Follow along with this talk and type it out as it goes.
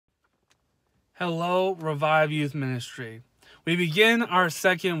Hello, Revive Youth Ministry. We begin our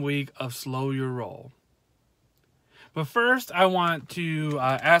second week of Slow Your Roll. But first, I want to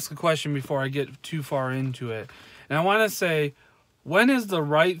ask a question before I get too far into it. And I want to say, when is the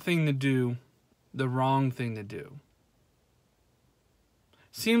right thing to do the wrong thing to do?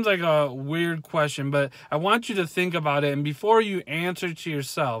 Seems like a weird question, but I want you to think about it. And before you answer to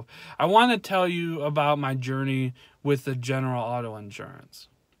yourself, I want to tell you about my journey with the General Auto Insurance.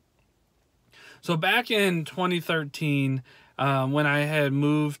 So back in 2013, when I had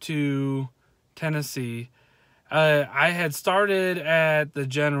moved to Tennessee, I had started at the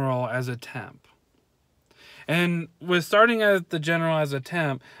General as a temp. And with starting at the General as a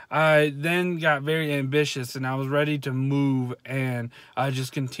temp, I then got very ambitious and I was ready to move and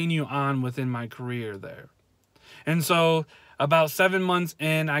just continue on within my career there. And so about 7 months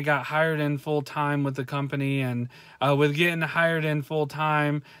in, I got hired in full time with the company. And with getting hired in full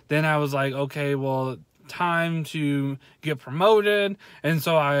time, then I was like, okay, well, time to get promoted. And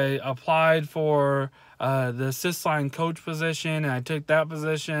so I applied for the assist line coach position, and I took that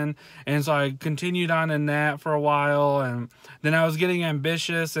position. And so I continued on in that for a while. And then I was getting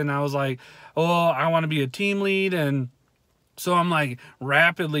ambitious, and I was like, oh, I want to be a team lead. And so I'm like,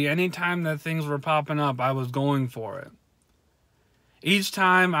 rapidly, anytime that things were popping up, I was going for it. Each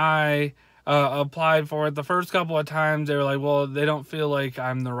time I applied for it, the first couple of times they were like, well, they don't feel like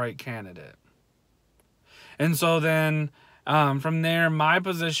I'm the right candidate. And so then from there, my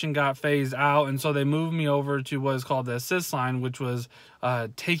position got phased out. And so they moved me over to what is called the assist line, which was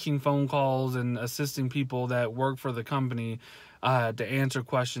taking phone calls and assisting people that work for the company to answer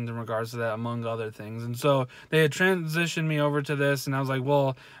questions in regards to that, among other things. And so they had transitioned me over to this, and I was like,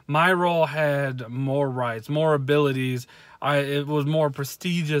 well, my role had more rights, more abilities. It was more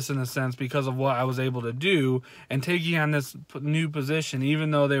prestigious in a sense because of what I was able to do. And taking on this new position,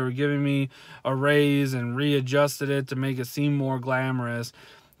 even though they were giving me a raise and readjusted it to make it seem more glamorous,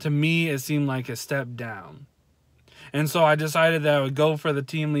 to me it seemed like a step down. And so I decided that I would go for the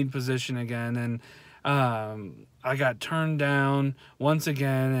team lead position again. And I got turned down once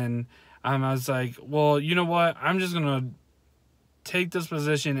again. And I was like, well, you know what? I'm just going to take this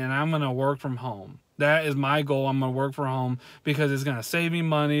position and I'm going to work from home. That is my goal. I'm going to work from home because it's going to save me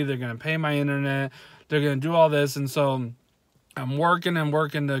money. They're going to pay my internet. They're going to do all this. And so I'm working and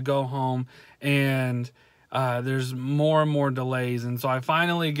working to go home. And there's more and more delays. And so I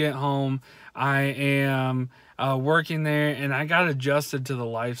finally get home. I am working there, and I got adjusted to the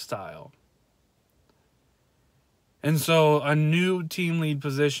lifestyle. And so a new team lead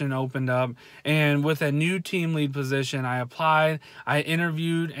position opened up. And with a new team lead position, I applied, I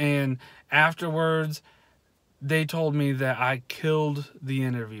interviewed, and afterwards, they told me that I killed the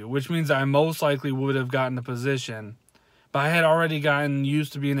interview, which means I most likely would have gotten the position. But I had already gotten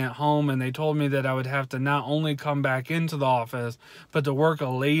used to being at home, and they told me that I would have to not only come back into the office, but to work a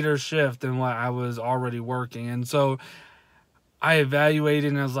later shift than what I was already working. And so I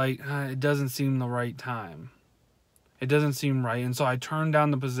evaluated, and I was like, it doesn't seem the right time. It doesn't seem right. And so I turned down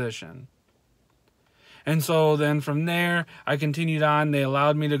the position. And so then from there, I continued on. They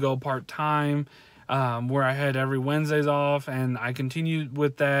allowed me to go part-time, where I had every Wednesdays off, and I continued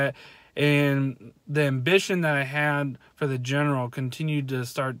with that. And the ambition that I had for the General continued to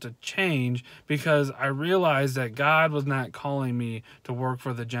start to change because I realized that God was not calling me to work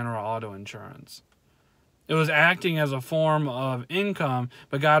for the General Auto Insurance. It was acting as a form of income,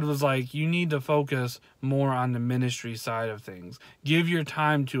 but God was like, you need to focus more on the ministry side of things. Give your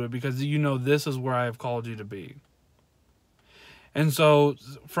time to it because you know this is where I have called you to be. And so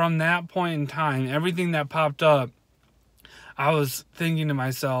from that point in time, everything that popped up, I was thinking to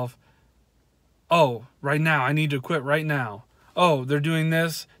myself, oh, right now, I need to quit right now. Oh, they're doing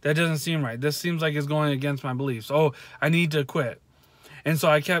this. That doesn't seem right. This seems like it's going against my beliefs. Oh, I need to quit. And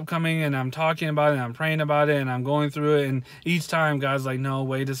so I kept coming and I'm talking about it and I'm praying about it and I'm going through it. And each time God's like, no,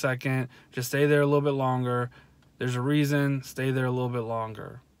 wait a second. Just stay there a little bit longer. There's a reason. Stay there a little bit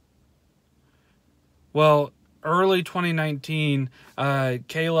longer. Well, early 2019,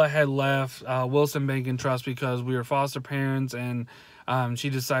 Kayla had left Wilson Bank and Trust because we were foster parents, and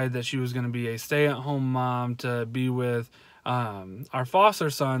she decided that she was going to be a stay-at-home mom to be with our foster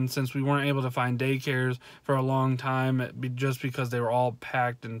son, since we weren't able to find daycares for a long time just because they were all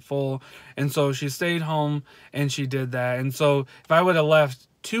packed and full. And so she stayed home and she did that. And so if I would have left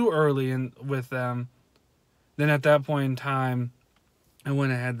too early with them, then at that point in time, I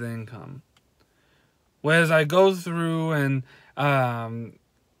wouldn't have had the income. Well, as I go through and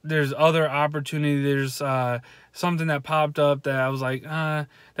there's other opportunity, there's something that popped up that I was like, that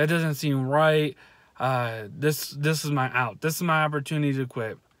doesn't seem right. This is my out. This is my opportunity to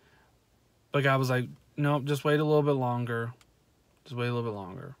quit. But God was like, nope, just wait a little bit longer. Just wait a little bit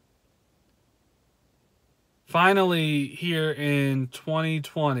longer. Finally, here in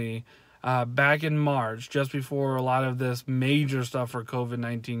 2020, back in March, just before a lot of this major stuff for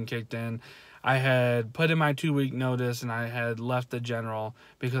COVID-19 kicked in, I had put in my 2-week notice and I had left the general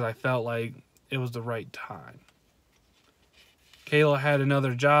because I felt like it was the right time. Kayla had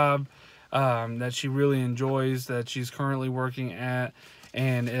another job that she really enjoys, that she's currently working at,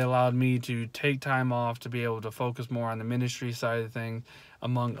 and it allowed me to take time off to be able to focus more on the ministry side of things,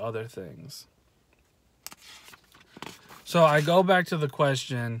 among other things. So I go back to the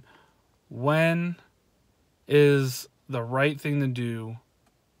question, when is the right thing to do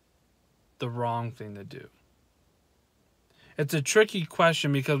the wrong thing to do? It's a tricky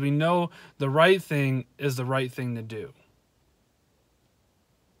question because we know the right thing is the right thing to do.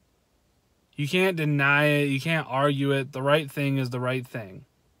 You can't deny it. You can't argue it. The right thing is the right thing.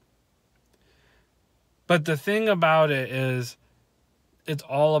 But the thing about it is, it's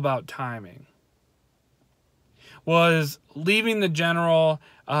all about timing. Was leaving the general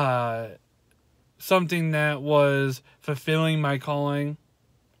something that was fulfilling my calling?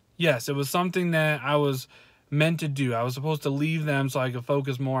 Yes, it was something that I was meant to do. I was supposed to leave them so I could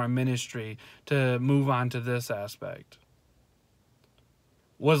focus more on ministry to move on to this aspect.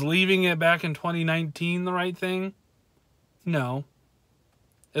 Was leaving it back in 2019 the right thing? No.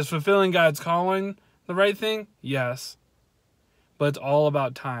 Is fulfilling God's calling the right thing? Yes. But it's all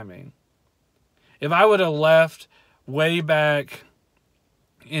about timing. If I would have left way back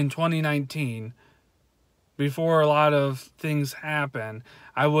in 2019, before a lot of things happened,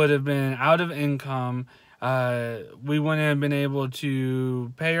 I would have been out of income. We wouldn't have been able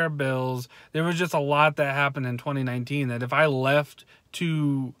to pay our bills. There was just a lot that happened in 2019 that if I left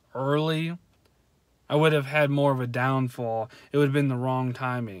too early, I would have had more of a downfall. It would have been the wrong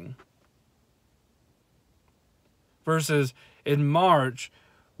timing. Versus in March,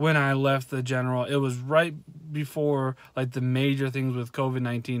 when I left the general, it was right before like the major things with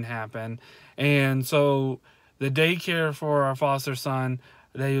COVID-19 happened. And so the daycare for our foster son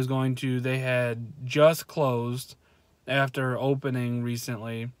that he was going to, they had just closed after opening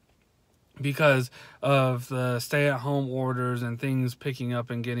recently because of the stay-at-home orders and things picking up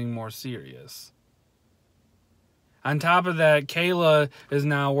and getting more serious. On top of that, Kayla is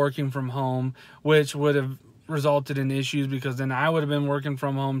now working from home, which would have resulted in issues because then I would have been working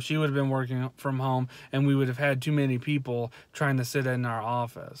from home, she would have been working from home, and we would have had too many people trying to sit in our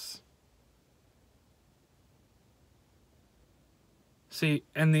office. See,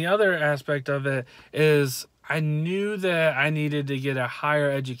 and the other aspect of it is I knew that I needed to get a higher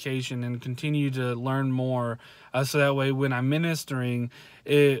education and continue to learn more so that way when I'm ministering,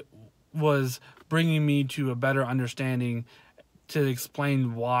 it was bringing me to a better understanding to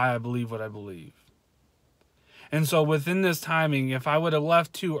explain why I believe what I believe. And so within this timing, if I would have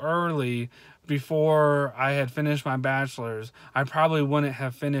left too early before I had finished my bachelor's, I probably wouldn't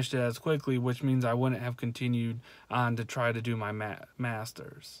have finished it as quickly, which means I wouldn't have continued on to try to do my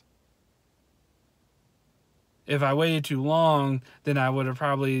master's. If I waited too long, then I would have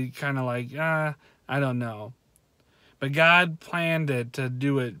probably kind of like, I don't know. But God planned it to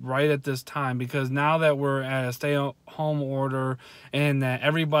do it right at this time because now that we're at a stay-at-home order and that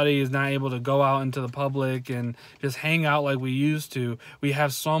everybody is not able to go out into the public and just hang out like we used to, we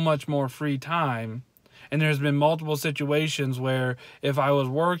have so much more free time. And there's been multiple situations where if I was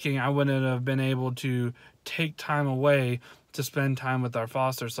working, I wouldn't have been able to take time away to spend time with our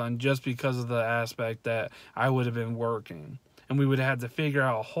foster son just because of the aspect that I would have been working. And we would have had to figure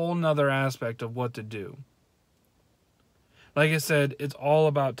out a whole nother aspect of what to do. Like I said, it's all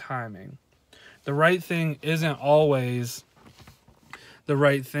about timing. The right thing isn't always the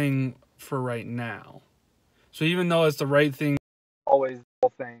right thing for right now. So even though it's the right thing, always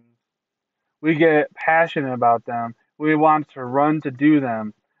all things, we get passionate about them. We want to run to do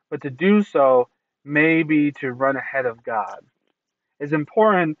them, but to do so may be to run ahead of God. It's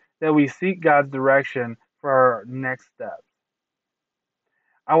important that we seek God's direction for our next steps.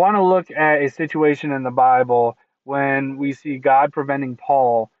 I want to look at a situation in the Bible when we see God preventing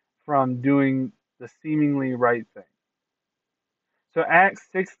Paul from doing the seemingly right thing. So Acts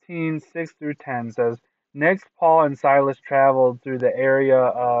 16:6-10 says, Next Paul and Silas traveled through the area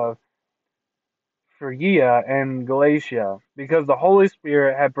of Phrygia and Galatia, because the Holy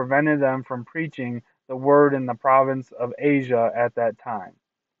Spirit had prevented them from preaching the word in the province of Asia at that time.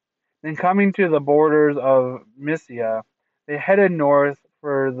 Then coming to the borders of Mysia, they headed north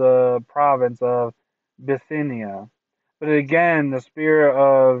for the province of Bithynia. But again, the Spirit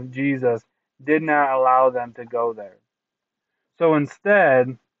of Jesus did not allow them to go there. So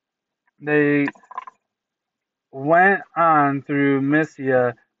instead, they went on through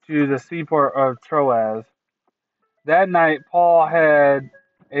Mysia to the seaport of Troas. That night Paul had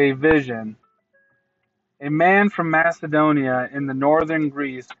a vision. A man from Macedonia in the northern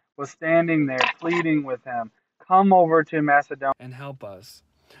Greece was standing there pleading with him, "Come over to Macedonia and help us."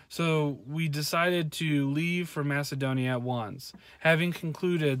 So we decided to leave for Macedonia at once, having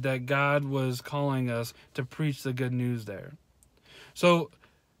concluded that God was calling us to preach the good news there. So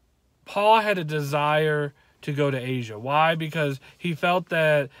Paul had a desire to go to Asia. Why? Because he felt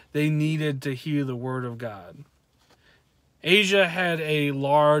that they needed to hear the word of God. Asia had a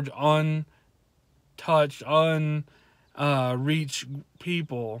large, untouched, unreached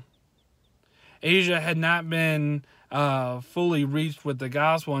people. Asia had not been fully reached with the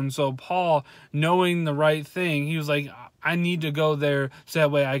gospel, and so Paul, knowing the right thing, he was like, I need to go there so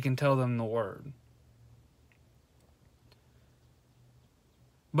that way I can tell them the word.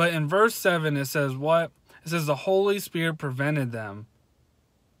 But in verse 7 it says what? It says the Holy Spirit prevented them.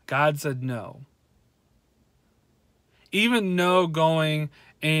 God said no. Even no going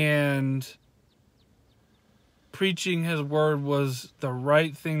and preaching his word was the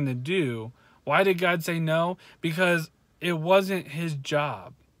right thing to do. Why did God say no? Because it wasn't his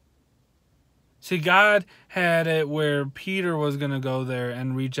job. See, God had it where Peter was going to go there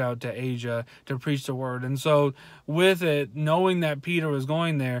and reach out to Asia to preach the word. And so with it, knowing that Peter was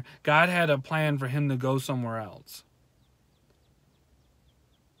going there, God had a plan for him to go somewhere else.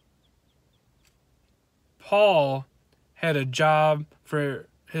 Paul had a job for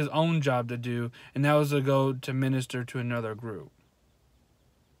his own job to do, and that was to go to minister to another group.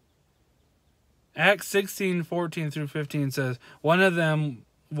 Acts 16:14 through 15 says, one of them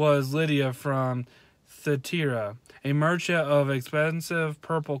was Lydia from Thyatira, a merchant of expensive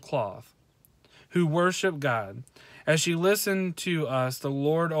purple cloth, who worshiped God. As she listened to us, the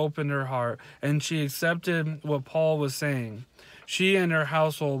Lord opened her heart, and she accepted what Paul was saying. She and her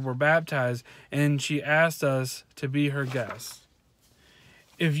household were baptized, and she asked us to be her guests.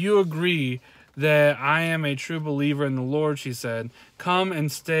 If you agree that I am a true believer in the Lord, she said, come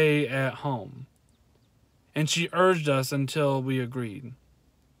and stay at home. And she urged us until we agreed.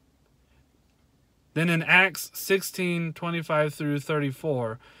 Then in Acts 16:25 through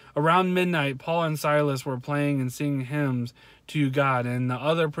 34, around midnight, Paul and Silas were playing and singing hymns to God, and the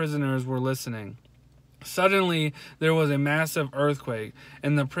other prisoners were listening. Suddenly, there was a massive earthquake,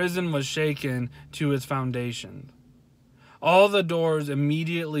 and the prison was shaken to its foundation. All the doors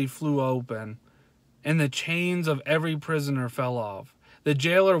immediately flew open, and the chains of every prisoner fell off. The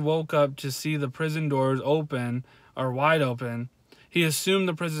jailer woke up to see the prison doors wide open. He assumed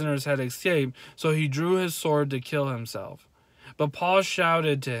the prisoners had escaped, so he drew his sword to kill himself. But Paul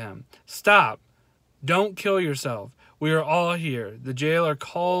shouted to him, "Stop! Don't kill yourself. We are all here." The jailer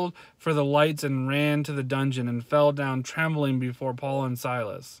called for the lights and ran to the dungeon and fell down trembling before Paul and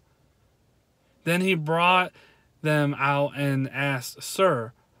Silas. Then he brought them out and asked,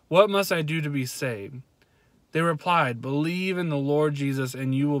 "Sir, what must I do to be saved?" They replied, "Believe in the Lord Jesus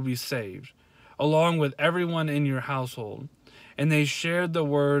and you will be saved, along with everyone in your household." And they shared the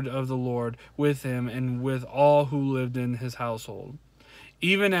word of the Lord with him and with all who lived in his household.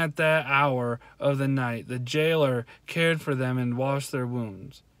 Even at that hour of the night, the jailer cared for them and washed their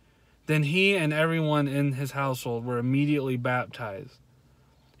wounds. Then he and everyone in his household were immediately baptized.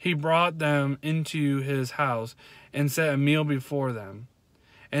 He brought them into his house and set a meal before them.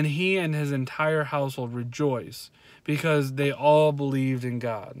 And he and his entire household rejoiced because they all believed in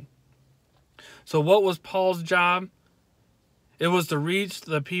God. So what was Paul's job? It was to reach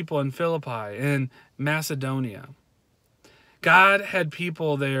the people in Philippi and Macedonia. God had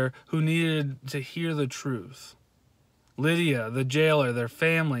people there who needed to hear the truth. Lydia, the jailer, their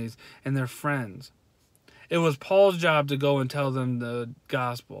families, and their friends. It was Paul's job to go and tell them the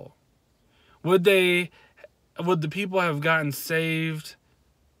gospel. Would the people have gotten saved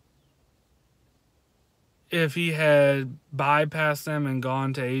if he had bypassed them and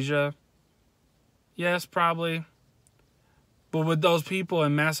gone to Asia? Yes, probably. But would those people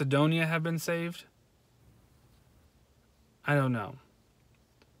in Macedonia have been saved? I don't know.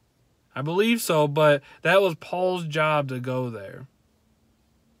 I believe so, but that was Paul's job to go there.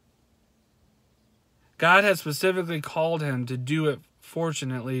 God had specifically called him to do it.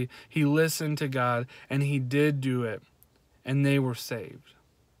 Fortunately, he listened to God and he did do it, and they were saved.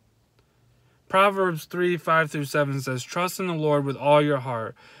 Proverbs 3:5 through 7 says, "Trust in the Lord with all your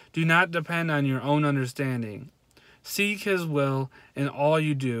heart. Do not depend on your own understanding. Seek his will in all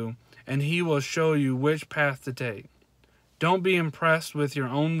you do, and he will show you which path to take. Don't be impressed with your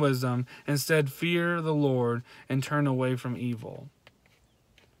own wisdom. Instead, fear the Lord and turn away from evil."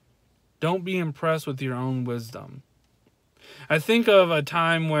 Don't be impressed with your own wisdom. I think of a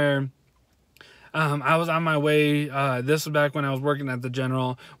time where I was on my way, this was back when I was working at the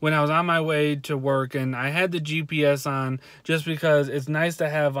General, when I was on my way to work, and I had the GPS on just because it's nice to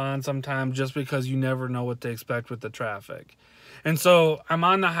have on sometimes, just because you never know what to expect with the traffic. And so I'm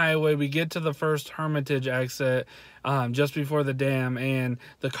on the highway, we get to the first Hermitage exit just before the dam, and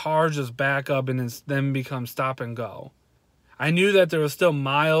the cars just back up and then become stop and go. I knew that there was still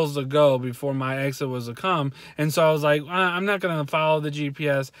miles to go before my exit was to come. And so I was like, I'm not going to follow the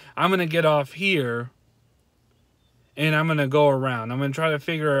GPS. I'm going to get off here and I'm going to go around. I'm going to try to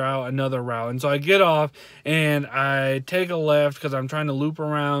figure out another route. And so I get off and I take a left because I'm trying to loop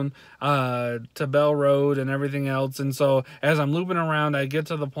around to Bell Road and everything else. And so as I'm looping around, I get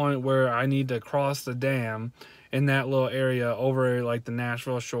to the point where I need to cross the dam in that little area over like the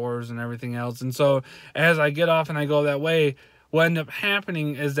Nashville shores and everything else. And so as I get off and I go that way, what ended up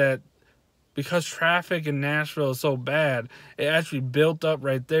happening is that because traffic in Nashville is so bad, it actually built up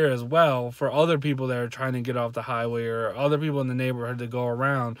right there as well for other people that are trying to get off the highway or other people in the neighborhood to go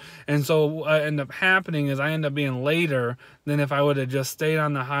around. And so what ended up happening is I ended up being later than if I would have just stayed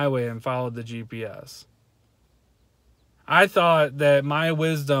on the highway and followed the GPS. I thought that my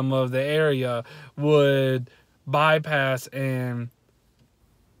wisdom of the area would bypass and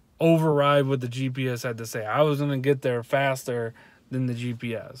override what the GPS had to say. I was going to get there faster than the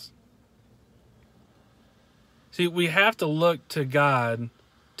GPS. See, we have to look to God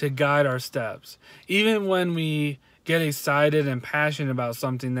to guide our steps. Even when we get excited and passionate about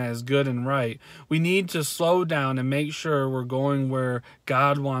something that is good and right, we need to slow down and make sure we're going where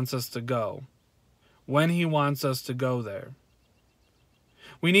God wants us to go, when He wants us to go there.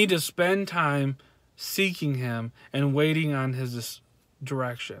 We need to spend time seeking Him and waiting on His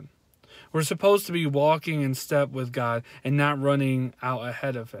direction. We're supposed to be walking in step with God and not running out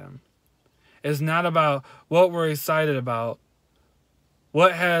ahead of Him. It's not about what we're excited about,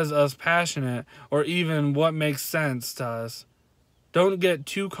 what has us passionate, or even what makes sense to us. Don't get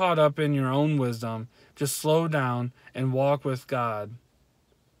too caught up in your own wisdom. Just slow down and walk with God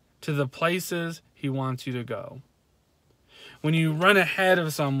to the places He wants you to go. When you run ahead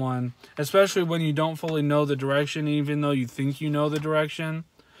of someone, especially when you don't fully know the direction, even though you think you know the direction,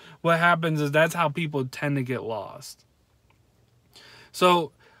 what happens is that's how people tend to get lost.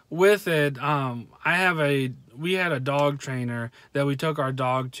 So with it, we had a dog trainer that we took our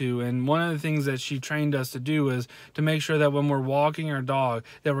dog to, and one of the things that she trained us to do is to make sure that when we're walking our dog,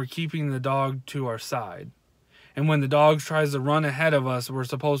 that we're keeping the dog to our side. And when the dog tries to run ahead of us, we're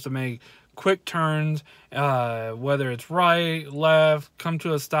supposed to make quick turns, whether it's right, left, come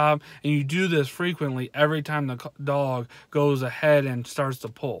to a stop, and you do this frequently every time the dog goes ahead and starts to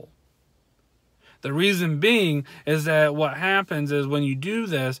pull. The reason being is that what happens is when you do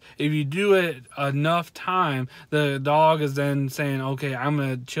this, if you do it enough time, the dog is then saying, okay, I'm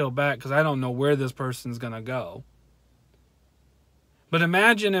going to chill back because I don't know where this person's going to go. But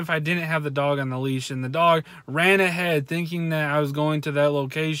imagine if I didn't have the dog on the leash and the dog ran ahead thinking that I was going to that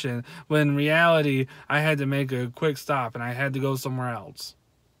location, when in reality, I had to make a quick stop and I had to go somewhere else.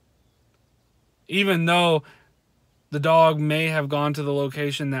 Even though the dog may have gone to the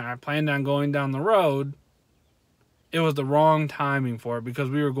location that I planned on going down the road, it was the wrong timing for it because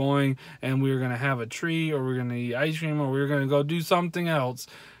we were going and we were going to have a treat or we were going to eat ice cream or we were going to go do something else,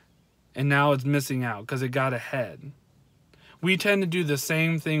 and now it's missing out because it got ahead. We tend to do the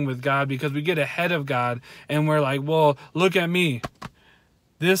same thing with God because we get ahead of God and we're like, well, look at me.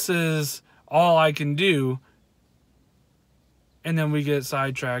 This is all I can do. And then we get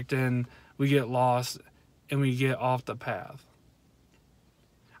sidetracked and we get lost and we get off the path.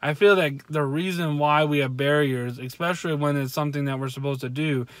 I feel that the reason why we have barriers, especially when it's something that we're supposed to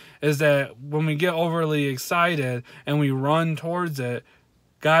do, is that when we get overly excited and we run towards it,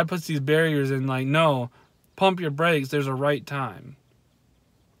 God puts these barriers in like, no, pump your brakes, there's a right time.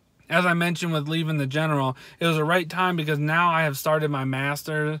 As I mentioned with leaving the General, it was a right time because now I have started my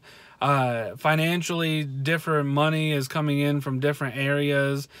master's. Financially, different money is coming in from different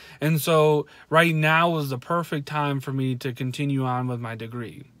areas. And so right now was the perfect time for me to continue on with my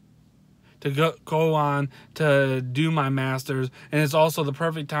degree, to go on to do my master's. And it's also the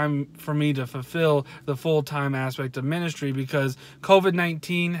perfect time for me to fulfill the full-time aspect of ministry because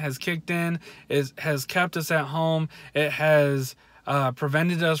COVID-19 has kicked in, has kept us at home. It has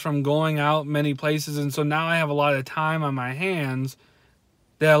prevented us from going out many places. And so now I have a lot of time on my hands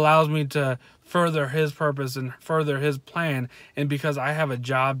that allows me to further His purpose and further His plan. And because I have a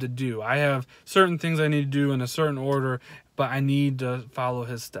job to do, I have certain things I need to do in a certain order, but I need to follow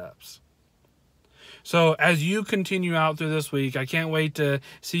His steps. So as you continue out through this week, I can't wait to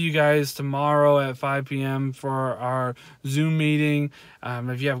see you guys tomorrow at 5 p.m. for our Zoom meeting.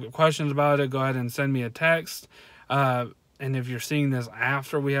 If you have questions about it, go ahead and send me a text. And if you're seeing this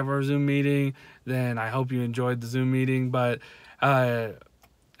after we have our Zoom meeting, then I hope you enjoyed the Zoom meeting. But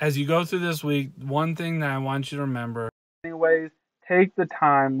as you go through this week, one thing that I want you to remember. Anyways, take the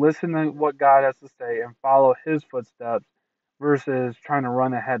time, listen to what God has to say, and follow His footsteps versus trying to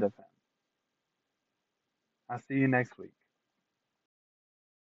run ahead of Him. I'll see you next week.